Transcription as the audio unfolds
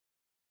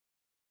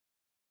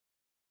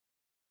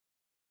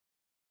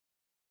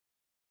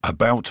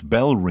About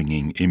bell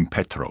ringing in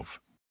Petrov.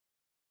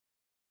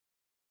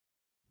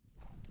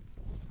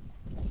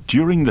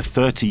 During the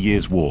 30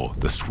 Years' War,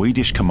 the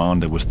Swedish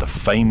commander was the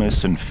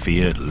famous and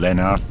feared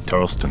Lennart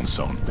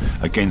Torstensson,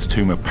 against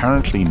whom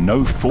apparently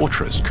no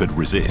fortress could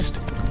resist.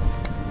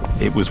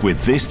 It was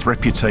with this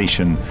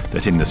reputation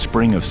that in the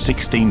spring of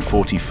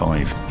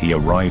 1645 he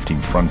arrived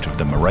in front of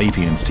the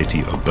Moravian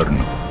city of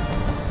Brno.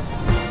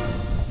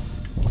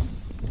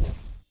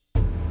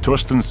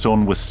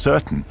 Torstensson was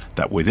certain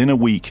that within a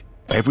week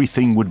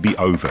everything would be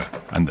over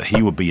and that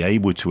he would be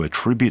able to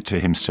attribute to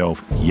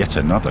himself yet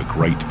another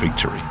great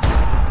victory.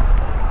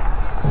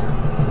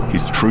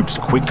 His troops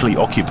quickly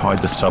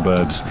occupied the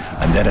suburbs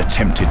and then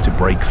attempted to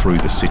break through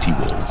the city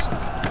walls.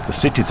 The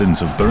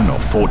citizens of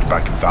Brno fought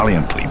back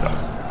valiantly,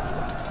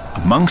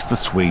 though. Amongst the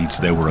Swedes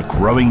there were a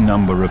growing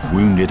number of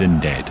wounded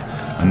and dead,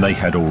 and they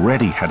had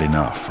already had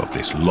enough of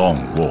this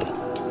long war.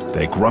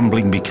 Their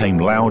grumbling became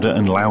louder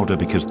and louder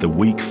because the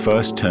week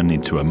first turned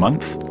into a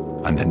month,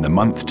 and then the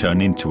month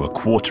turned into a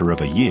quarter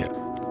of a year.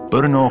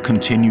 Brno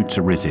continued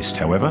to resist,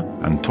 however,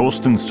 and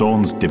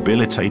Torstensson's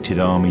debilitated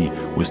army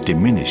was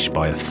diminished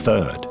by a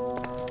third.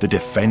 The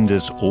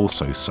defenders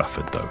also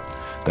suffered, though.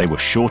 They were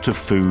short of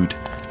food,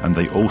 and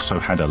they also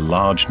had a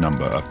large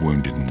number of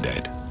wounded and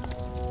dead.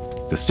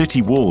 The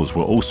city walls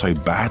were also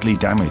badly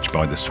damaged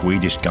by the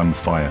Swedish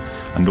gunfire,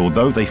 and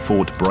although they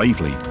fought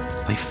bravely,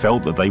 they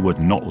felt that they would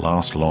not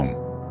last long.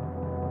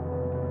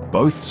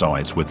 Both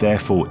sides were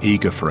therefore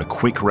eager for a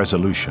quick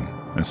resolution,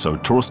 and so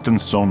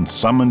Torstensson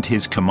summoned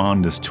his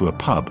commanders to a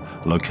pub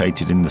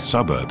located in the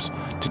suburbs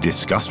to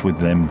discuss with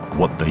them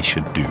what they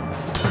should do.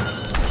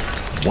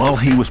 While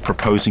he was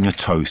proposing a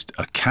toast,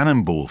 a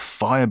cannonball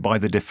fired by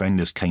the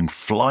defenders came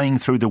flying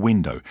through the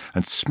window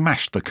and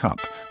smashed the cup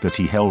that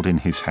he held in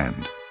his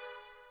hand.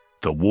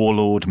 The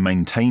warlord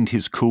maintained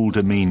his cool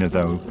demeanor,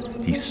 though.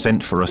 He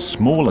sent for a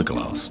smaller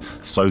glass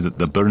so that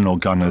the Brno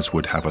gunners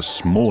would have a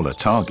smaller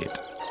target.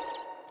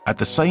 At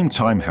the same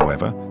time,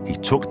 however, he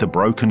took the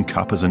broken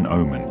cup as an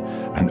omen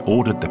and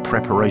ordered the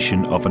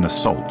preparation of an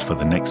assault for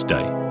the next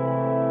day.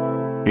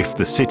 If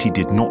the city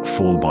did not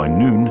fall by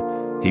noon,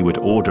 he would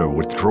order a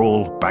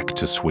withdrawal back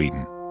to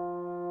Sweden.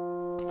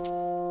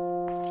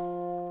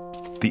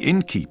 The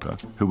innkeeper,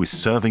 who was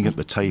serving at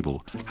the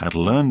table, had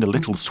learned a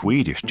little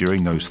Swedish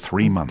during those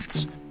 3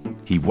 months.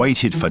 He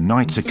waited for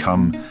night to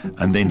come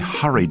and then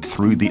hurried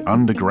through the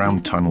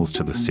underground tunnels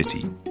to the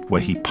city,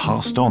 where he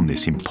passed on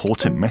this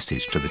important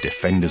message to the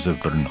defenders of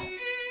Brno.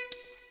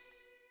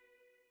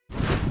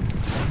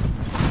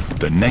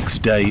 The next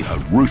day, a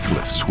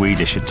ruthless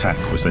Swedish attack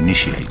was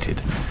initiated.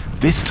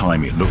 This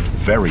time it looked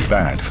very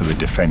bad for the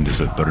defenders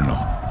of Brno.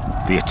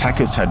 The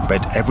attackers had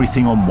bet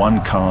everything on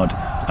one card,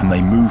 and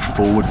they moved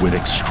forward with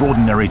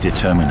extraordinary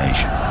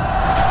determination.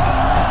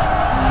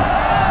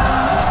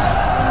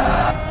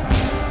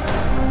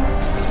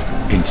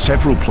 In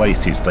several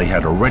places they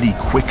had already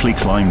quickly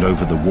climbed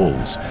over the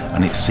walls,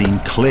 and it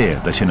seemed clear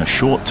that in a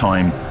short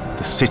time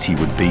the city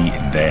would be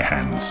in their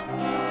hands.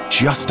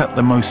 Just at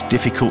the most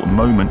difficult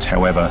moment,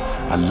 however,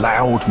 a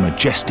loud,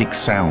 majestic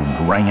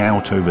sound rang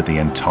out over the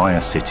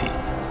entire city.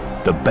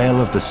 The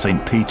bell of the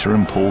St. Peter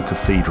and Paul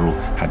Cathedral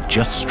had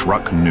just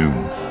struck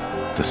noon.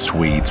 The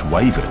Swedes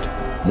wavered,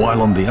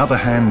 while on the other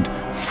hand,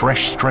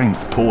 fresh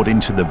strength poured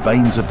into the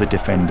veins of the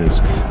defenders,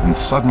 and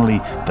suddenly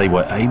they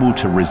were able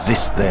to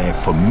resist their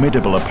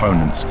formidable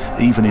opponents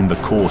even in the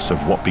course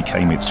of what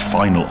became its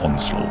final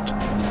onslaught.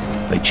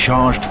 They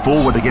charged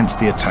forward against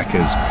the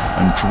attackers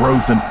and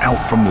drove them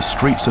out from the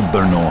streets of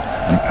Brno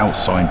and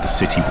outside the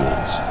city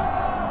walls.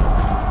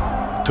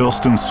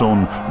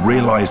 Torstensson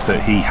realized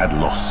that he had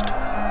lost.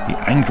 He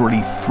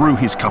angrily threw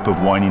his cup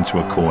of wine into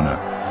a corner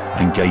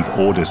and gave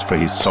orders for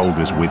his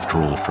soldiers'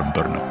 withdrawal from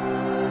Brno.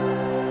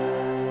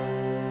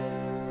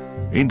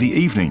 In the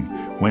evening,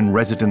 when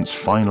residents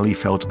finally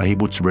felt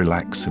able to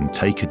relax and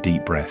take a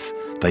deep breath,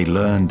 they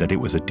learned that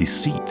it was a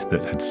deceit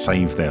that had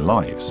saved their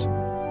lives.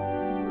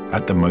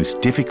 At the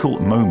most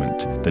difficult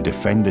moment, the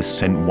defenders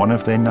sent one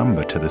of their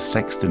number to the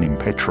sexton in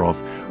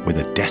Petrov with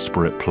a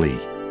desperate plea.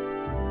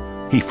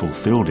 He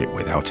fulfilled it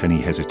without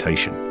any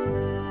hesitation.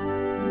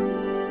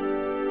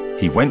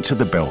 He went to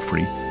the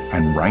belfry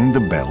and rang the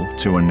bell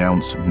to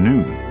announce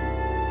noon,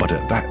 but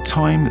at that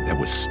time there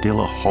was still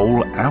a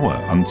whole hour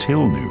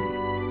until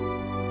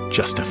noon.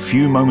 Just a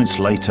few moments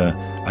later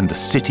and the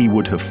city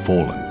would have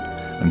fallen,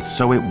 and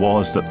so it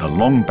was that the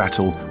long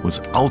battle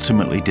was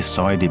ultimately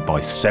decided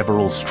by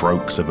several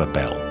strokes of a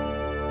bell.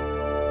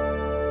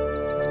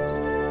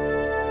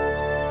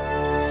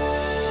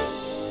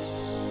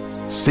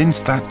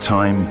 Since that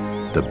time,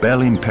 the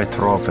bell in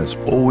Petrov has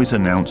always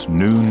announced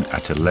noon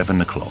at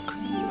 11 o'clock.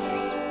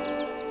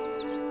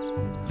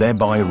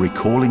 Thereby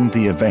recalling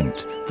the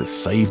event that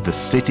saved the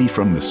city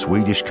from the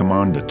Swedish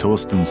commander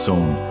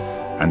Torstensson,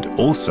 and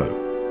also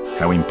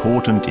how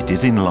important it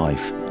is in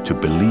life to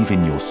believe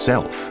in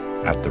yourself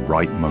at the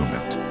right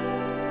moment.